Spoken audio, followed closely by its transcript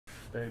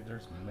Babe,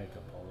 there's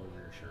makeup all over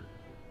your shirt.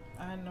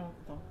 I don't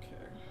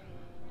care.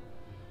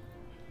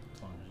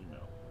 As long as you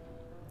know.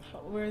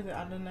 Where is it?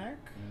 On the neck?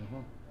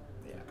 Mm-hmm.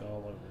 Yeah. Like all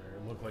over there.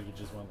 It looked like you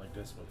just went like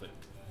this with it.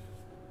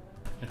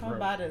 How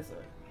bad is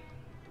it?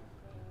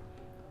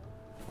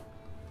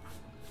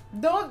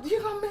 Don't,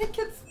 you're gonna make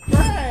it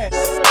spread.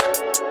 Hey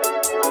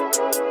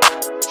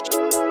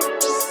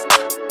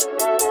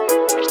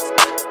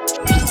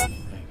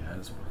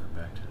guys, welcome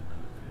back to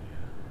another video.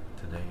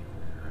 Today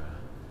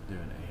we're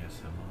doing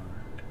ASMR,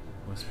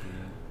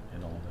 whispering,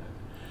 and all that.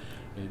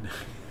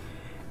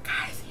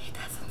 Guys, he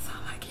doesn't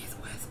sound like he's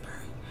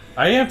whispering.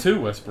 I am too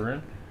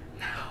whispering.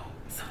 No,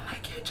 sound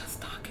like you're just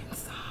talking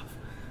soft.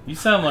 You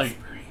sound like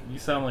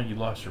you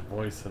lost your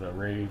voice at a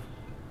rave.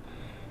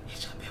 You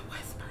should be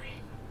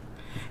whispering.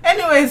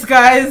 Anyways,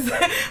 guys,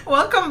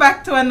 welcome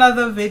back to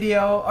another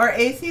video. Our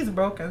AC is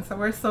broken, so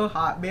we're so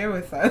hot. Bear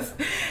with us.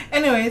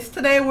 Anyways,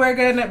 today we're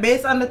gonna,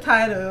 based on the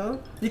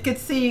title, you could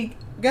see,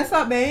 guess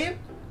what, babe?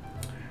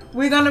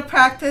 We're gonna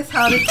practice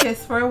how to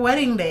kiss for a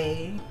wedding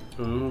day.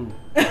 Ooh.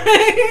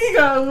 You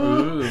go,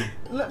 ooh.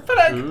 Ooh.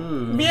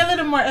 Ooh. Be a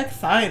little more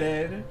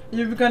excited.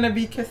 You're gonna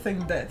be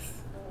kissing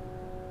this.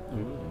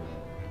 Ooh.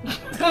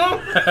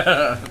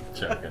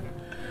 Joking.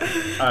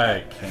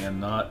 I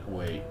cannot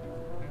wait.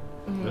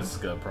 This is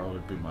gonna probably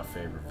be my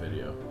favorite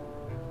video,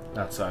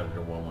 outside of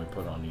the one we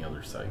put on the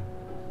other site.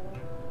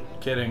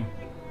 Kidding.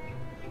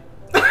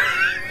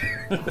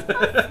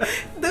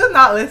 Do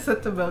not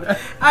listen to Bill.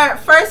 Alright,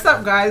 first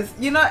up, guys,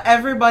 you know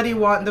everybody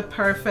want the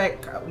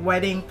perfect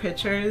wedding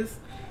pictures.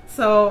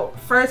 So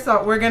first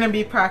up, we're gonna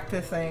be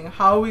practicing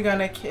how we're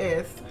gonna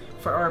kiss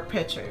for our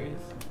pictures.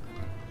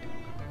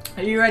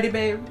 Are you ready,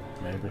 babe?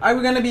 Maybe. Are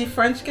we gonna be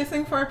French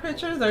kissing for our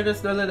pictures, or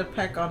just a little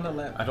peck on the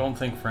lip? I don't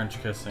think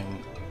French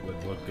kissing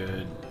would look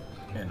good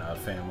in a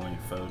family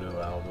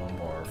photo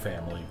album or a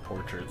family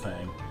portrait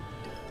thing.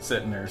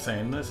 Sitting there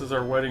saying, "This is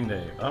our wedding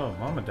day." Oh,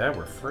 mom and dad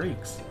were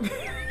freaks.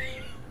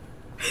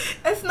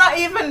 It's not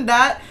even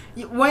that.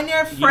 When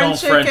you're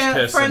French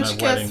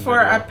kiss for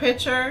a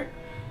picture,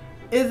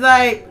 it's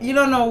like you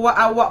don't know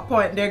at what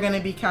point they're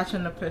gonna be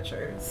catching the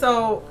picture.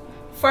 So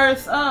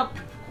first up,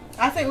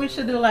 I think we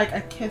should do like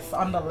a kiss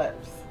on the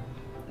lips.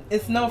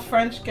 It's no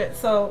French kiss,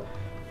 so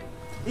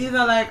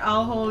either like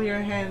I'll hold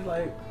your hand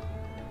like.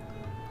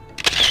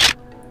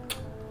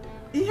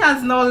 He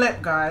has no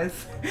lip,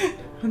 guys.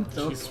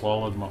 She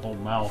swallowed my whole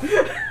mouth.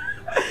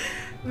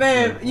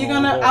 Babe, you're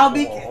gonna,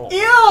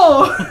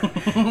 ew!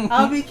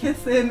 I'll be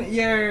kissing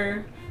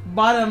your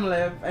bottom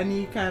lip and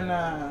you can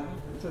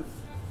just.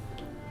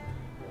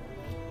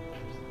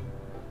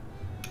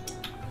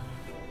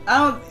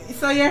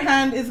 So your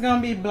hand is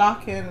gonna be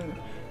blocking.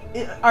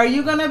 Are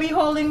you gonna be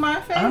holding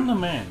my face? I'm the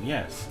man,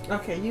 yes.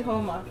 Okay, you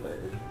hold my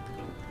face.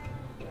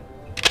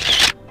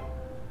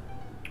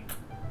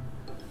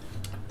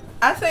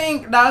 I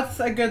think that's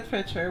a good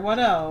picture. What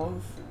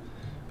else?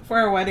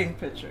 For a wedding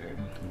picture.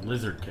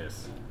 Lizard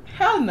kiss.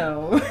 Hell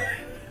no.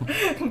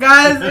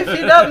 Guys, if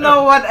you don't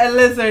know what a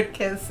lizard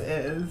kiss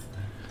is,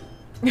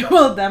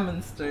 we'll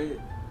demonstrate.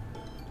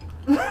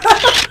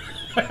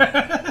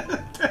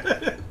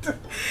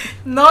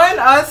 Knowing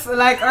us,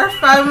 like our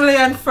family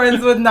and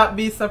friends would not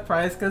be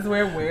surprised because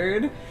we're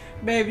weird.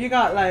 Babe, you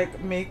got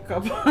like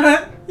makeup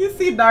on. You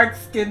see dark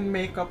skin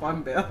makeup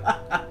on Bill.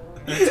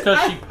 It's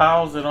because she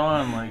piles it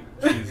on like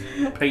she's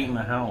painting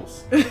a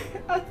house.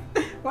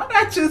 Why did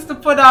I choose to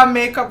put on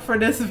makeup for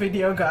this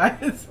video,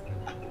 guys?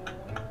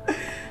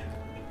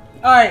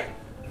 Alright.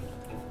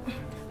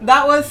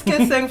 That was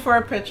kissing for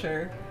a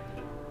picture.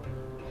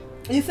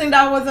 You think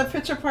that was a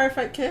picture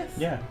perfect kiss?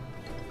 Yeah.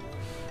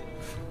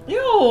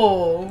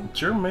 Ew.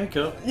 It's your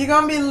makeup. You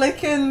gonna be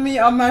licking me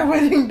on my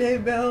wedding day,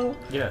 Bill?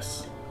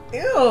 Yes.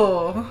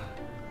 Ew.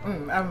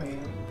 I mean,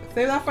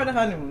 save that for the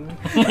honeymoon.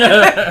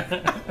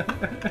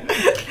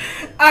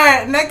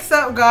 Alright, next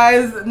up,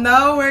 guys.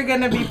 Now we're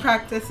gonna be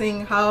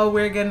practicing how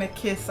we're gonna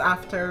kiss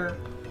after.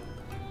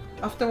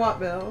 After what,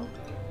 Bill?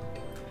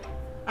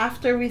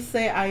 After we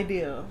say I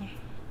do.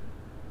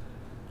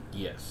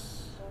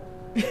 Yes.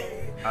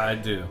 I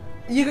do.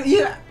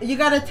 You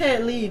gotta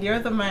take lead. You're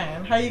the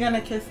man. How you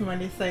gonna kiss me when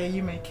you say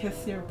you may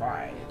kiss your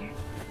bride?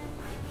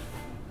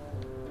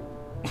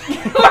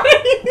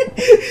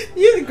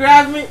 You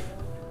grab me.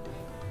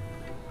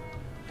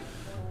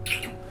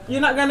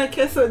 You're not gonna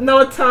kiss with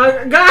no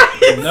tongue,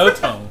 guys. No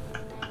tongue.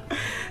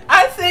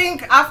 I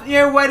think after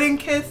your wedding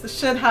kiss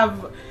should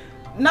have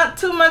not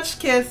too much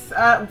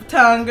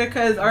tongue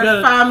because our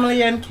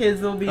family and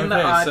kids will be in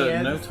the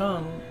audience. So no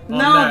tongue.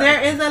 No,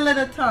 there is a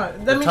little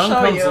tongue. Let me show you.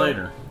 Tongue comes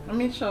later. Let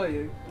me show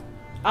you.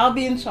 I'll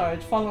be in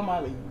charge. Follow my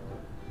lead.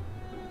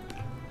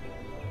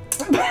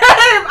 Babe,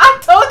 I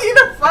told you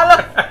to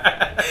follow.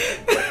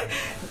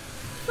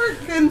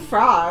 Freaking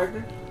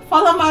frog.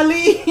 Follow my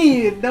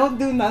lead. Don't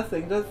do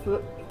nothing. Just.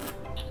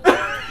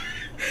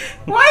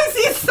 Why is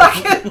he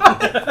sucking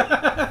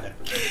my...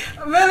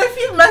 Well, if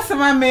you mess with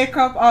my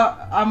makeup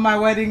on my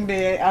wedding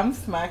day, I'm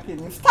smacking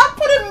you. Stop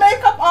putting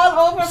makeup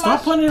all over my...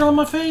 Stop putting it on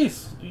my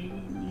face.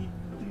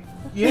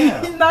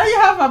 Yeah. Now you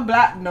have a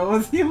black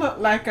nose. You look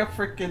like a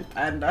freaking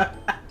panda.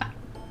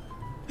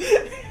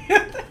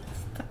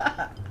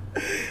 Stop.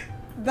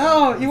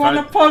 No, you want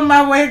to pull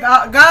my wig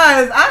out.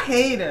 Guys, I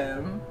hate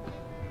him.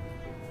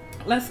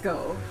 Let's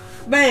go.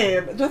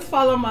 Babe, just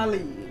follow my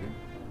lead.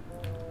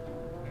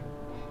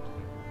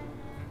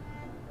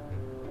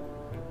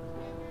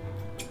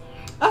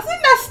 I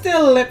think that's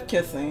still lip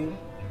kissing.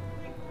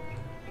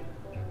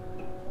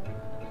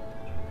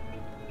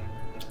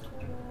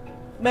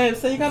 Babe,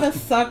 so you gotta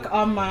suck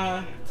on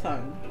my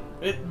tongue.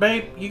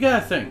 Babe, you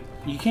gotta think.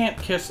 You can't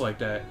kiss like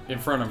that in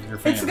front of your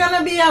family. It's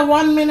gonna be a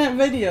 1 minute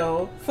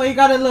video, so you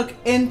gotta look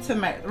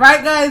intimate.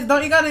 Right, guys?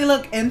 Don't you gotta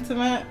look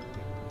intimate?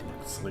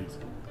 Sleazy.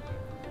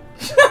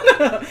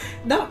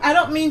 I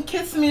don't mean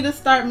kiss me to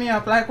start me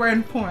up like we're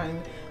in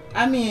porn.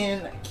 I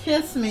mean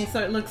kiss me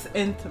so it looks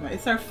intimate.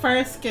 It's our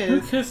first kiss.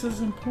 Who kisses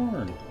in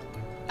porn?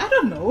 I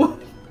don't know.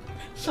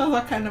 Shows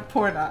what kind of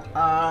porn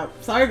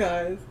sorry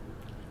guys.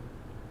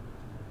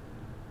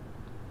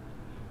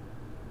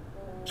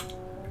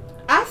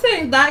 I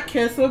think that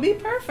kiss will be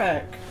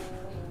perfect.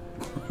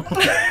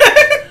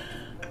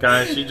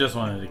 Guys, she just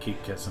wanted to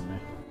keep kissing me.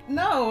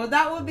 No,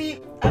 that would be,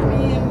 I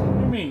mean... What do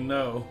you mean,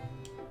 no?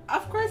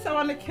 Of course I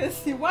want to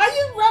kiss you. Why are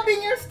you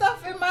rubbing your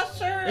stuff in my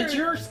shirt? It's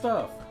your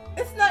stuff.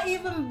 It's not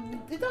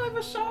even, it don't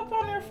even show up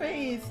on your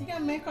face. You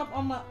got makeup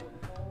on my...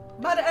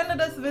 By the end of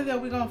this video,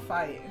 we're gonna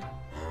fight.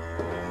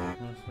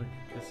 Looks like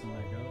you're kissing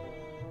my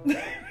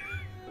girl.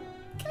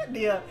 Good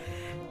deal.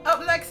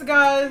 Up next,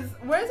 guys,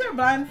 where's your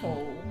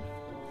blindfold?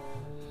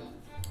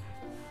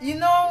 You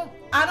know,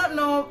 I don't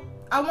know.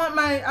 I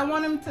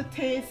want him to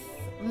taste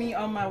me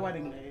on my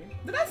wedding day.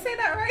 Did I say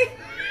that right?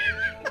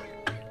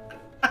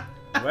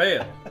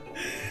 Well.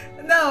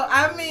 No,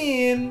 I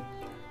mean,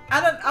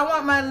 I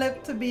want my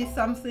lip to be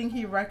something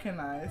he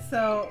recognized.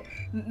 So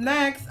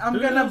next, I'm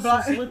gonna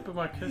block. Lip am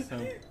I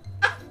kissing?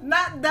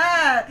 Not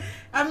that.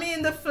 I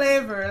mean the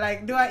flavor.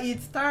 Like, do I eat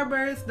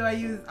Starburst?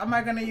 Am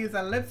I gonna use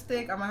a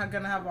lipstick? Am I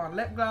gonna have on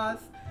lip gloss?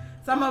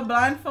 So I'm gonna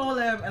blindfold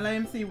him and let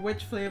him see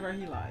which flavor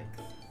he likes.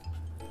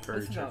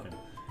 Curry chicken.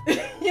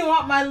 You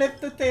want my lip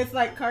to taste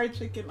like curry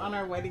chicken on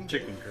our wedding day?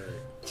 Chicken curry.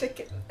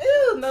 Chicken.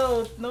 Ew,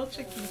 no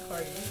chicken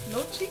curry.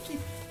 No chicken.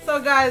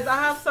 So guys, I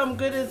have some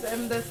goodies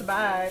in this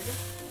bag.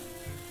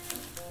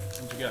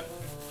 What you got?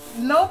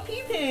 No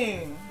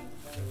peeping.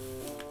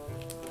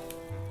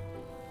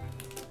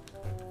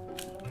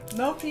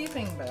 No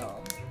peeping,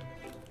 Belle.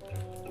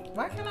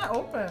 Why can't I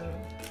open?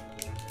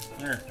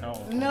 Here,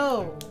 oh.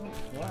 No.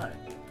 Why?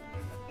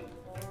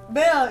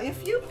 Belle,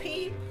 if you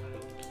peep,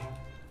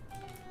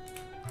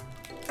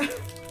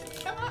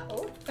 can I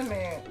open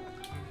it?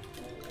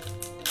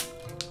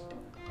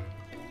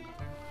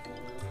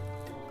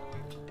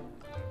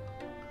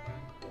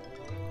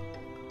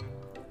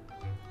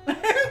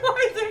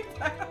 Why is it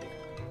that?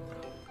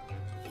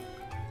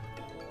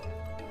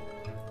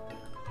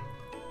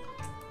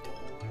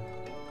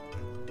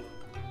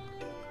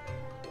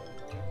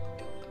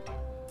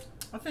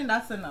 I think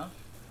that's enough.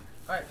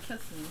 Alright,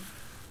 kiss me.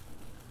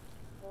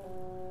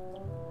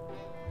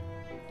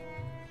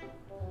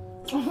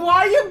 Why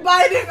are you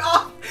biting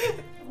off?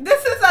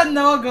 This is a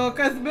no-go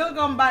because Bill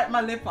gonna bite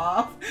my lip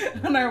off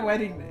on our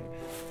wedding day.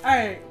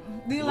 Alright,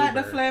 do you like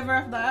the flavor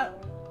of that?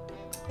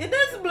 It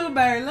is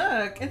blueberry,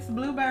 look. It's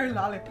blueberry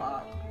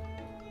lollipop.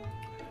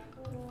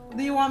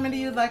 Do you want me to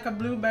use like a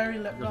blueberry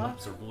lip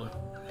gloss? Your lips are blue.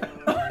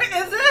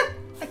 Is it?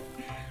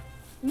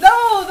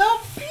 No,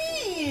 don't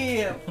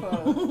peep.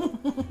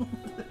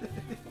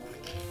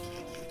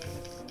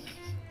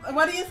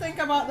 What do you think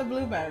about the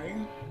blueberry?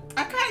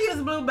 I can't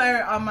use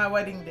blueberry on my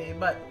wedding day,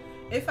 but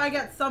if I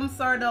get some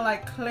sort of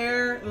like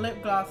clear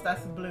lip gloss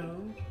that's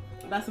blue,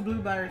 that's a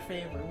blueberry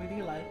flavor. Would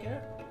you like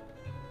it?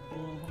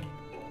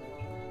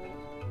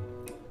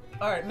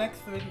 Alright,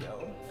 next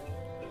video.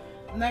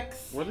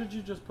 Next. What did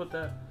you just put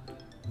that?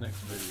 Next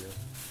video.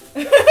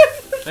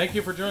 Thank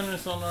you for joining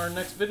us on our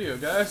next video,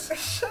 guys.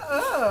 Shut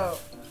up.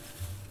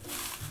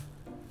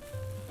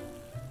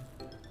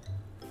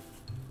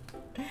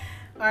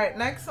 Alright,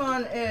 next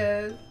one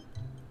is...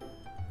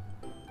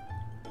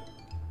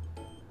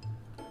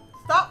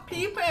 Stop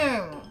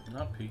peeping!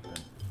 Not peeping.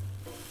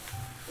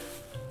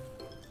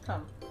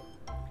 Come.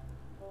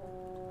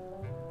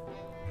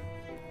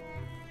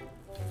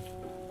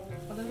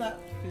 What does that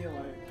feel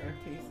like or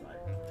taste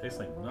like? Tastes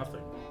like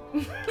nothing.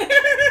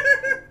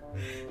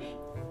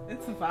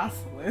 It's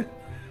Vaseline.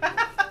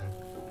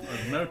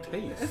 There's no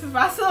taste. It's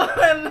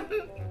Vaseline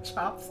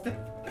chopstick.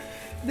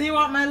 Do you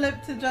want my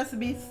lip to just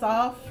be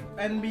soft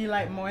and be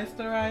like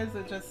moisturized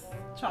or just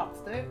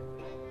chopstick?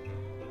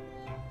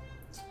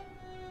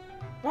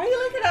 Why are you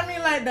looking at me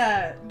like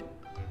that?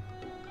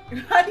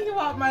 How do you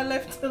want my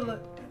lip to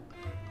look?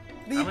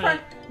 Do you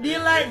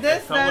like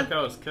this? It felt like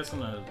I was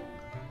kissing a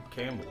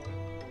camel.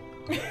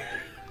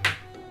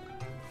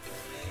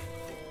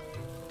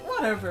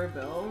 Whatever,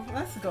 Bill.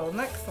 Let's go.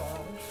 Next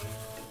song.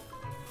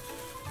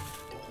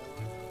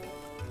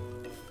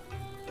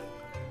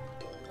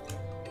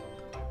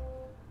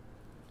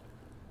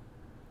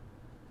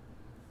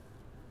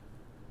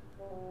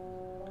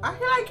 I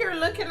feel like you're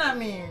looking at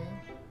me.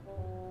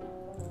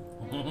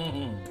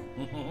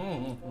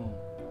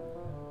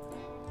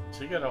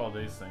 She got all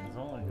these things. I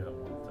only got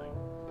one thing.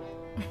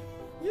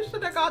 You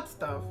should have got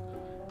stuff.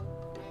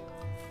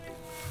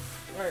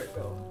 Where it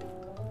go?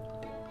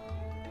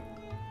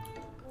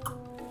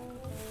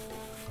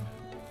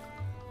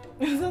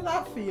 What does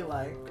that feel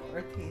like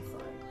or taste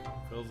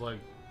like? Feels like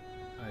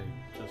I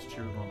just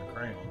chewed on a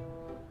crayon.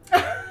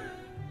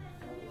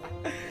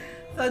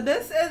 So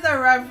this is a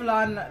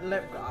Revlon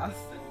lip gloss.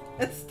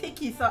 It's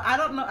sticky, so I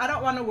don't know. I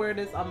don't want to wear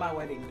this on my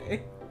wedding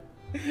day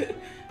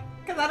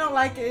because I don't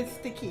like it. It's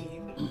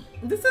sticky.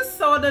 This is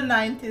so the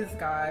 90s,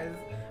 guys.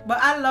 But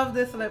I love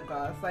this lip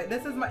gloss. Like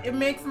this is my. It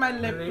makes my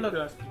lip look.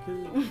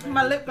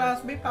 My lip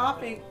gloss be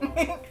popping.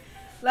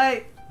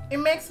 Like it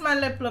makes my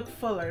lip look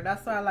fuller.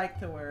 That's why I like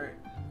to wear it.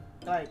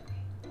 Like,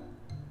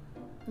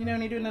 you know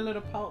when you're doing the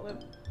little pout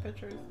lip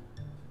pictures.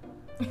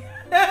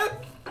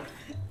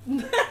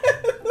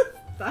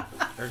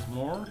 There's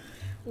more?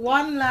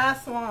 One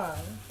last one.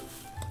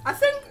 I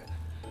think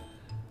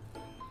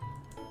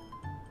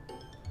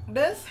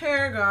this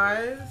hair,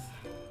 guys.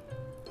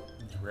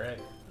 It's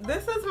red.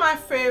 This is my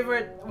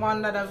favorite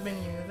one that I've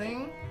been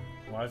using.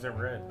 Why is it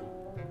red?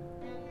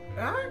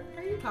 What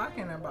are you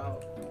talking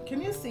about?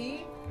 Can you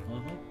see?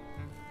 Mm-hmm.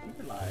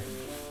 You're lying.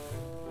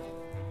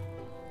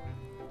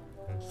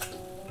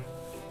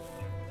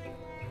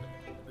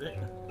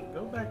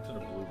 Go back to the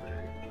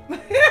blueberry.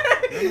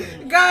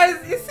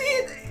 Guys, you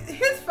see,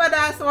 his fat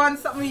ass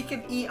wants something you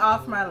can eat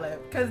off my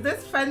lip. Because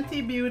this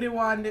Fenty Beauty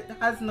one, it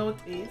has no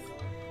taste.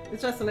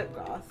 It's just lip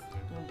gloss.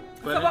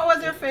 But so what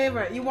was your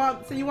favorite? You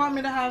want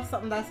me to have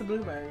something that's a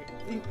blueberry?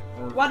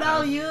 What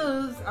I'll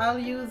use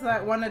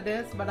like one of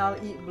this, but I'll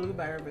eat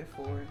blueberry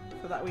before.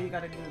 So that way you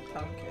gotta do a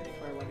tongue kiss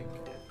for a wedding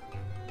kiss.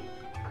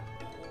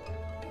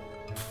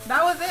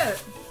 That was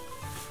it.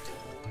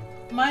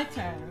 My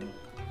turn.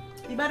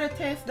 You better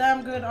taste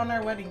damn good on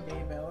our wedding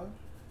day, Bill.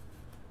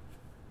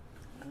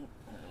 Let me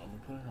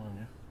put it on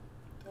you.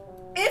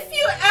 If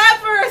you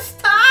ever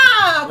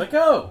stop! Let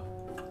go!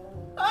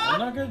 I'm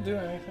not gonna do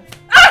anything.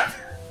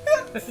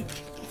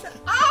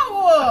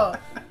 Ow!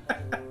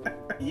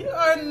 You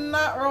are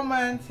not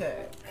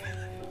romantic.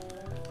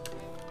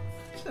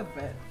 Such a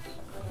bitch.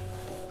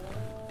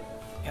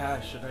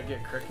 Gosh, should I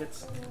get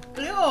crickets?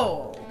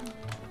 Ew.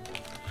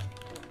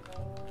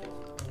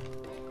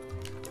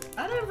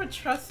 I don't even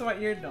trust what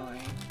you're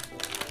doing.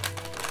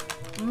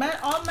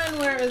 All men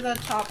wear is a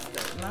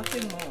chopstick,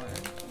 nothing more.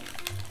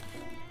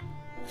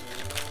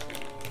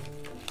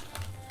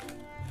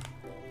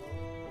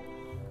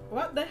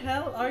 What the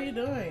hell are you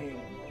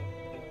doing?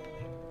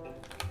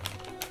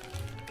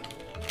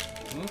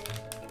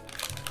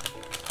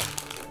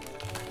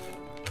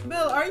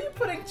 Bill, are you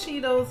putting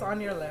Cheetos on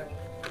your lip?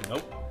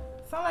 Nope.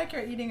 Sound like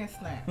you're eating a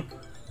snack.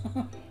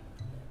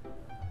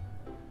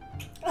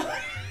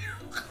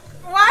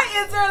 Why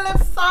is your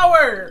lip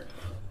sour?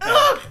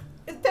 Ugh!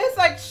 It tastes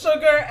like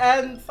sugar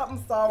and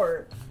something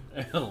sour.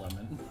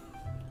 Lemon.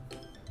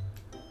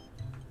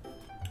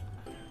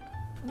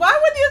 Why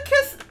would you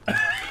kiss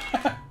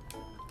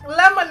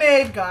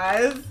lemonade,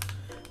 guys?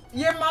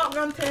 Your mouth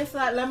gonna taste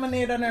like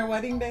lemonade on our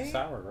wedding day?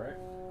 Sour, right?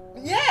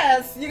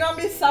 Yes, you're gonna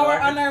be sour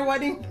on our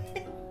wedding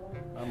day.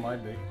 I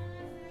might be.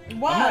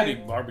 Why? I might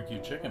eat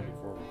barbecue chicken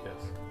before we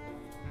kiss.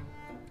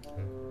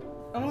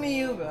 Only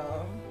you,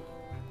 Bill.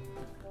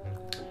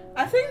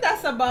 I think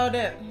that's about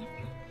it.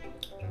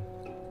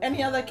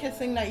 Any other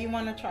kissing that you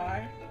want to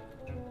try?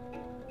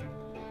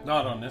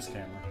 Not on this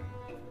camera.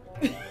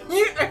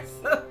 You are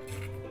so...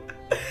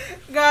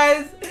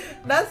 Guys,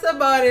 that's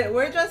about it.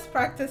 We're just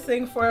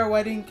practicing for a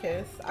wedding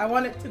kiss. I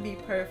want it to be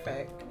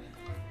perfect.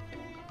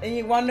 And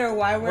you wonder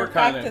why we're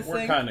practicing?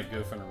 We're kind of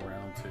goofing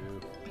around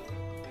too.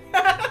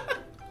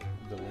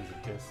 The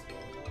lizard kiss.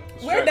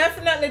 We're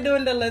definitely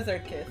doing the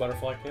lizard kiss.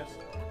 Butterfly kiss?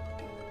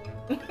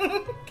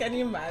 Can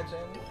you imagine?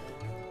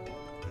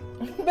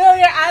 Bill,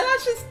 your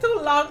eyelash is too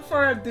long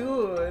for a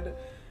dude.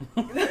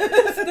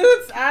 This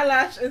dude's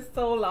eyelash is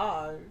so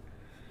long.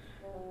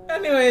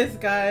 Anyways,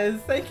 guys,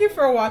 thank you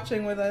for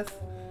watching with us.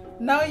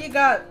 Now you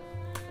got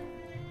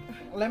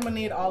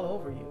lemonade all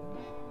over you.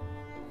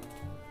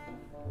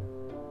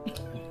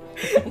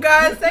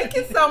 Guys, thank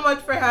you so much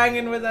for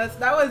hanging with us.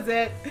 That was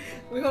it.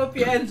 We hope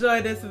you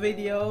enjoyed this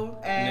video.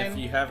 And if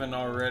you haven't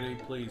already,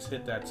 please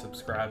hit that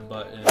subscribe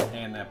button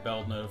and that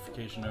bell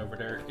notification over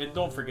there. And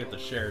don't forget to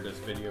share this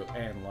video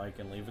and like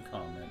and leave a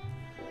comment.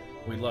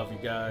 We love you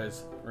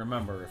guys.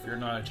 Remember, if you're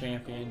not a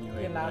champion,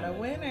 you're not a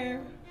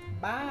winner.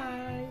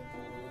 Bye.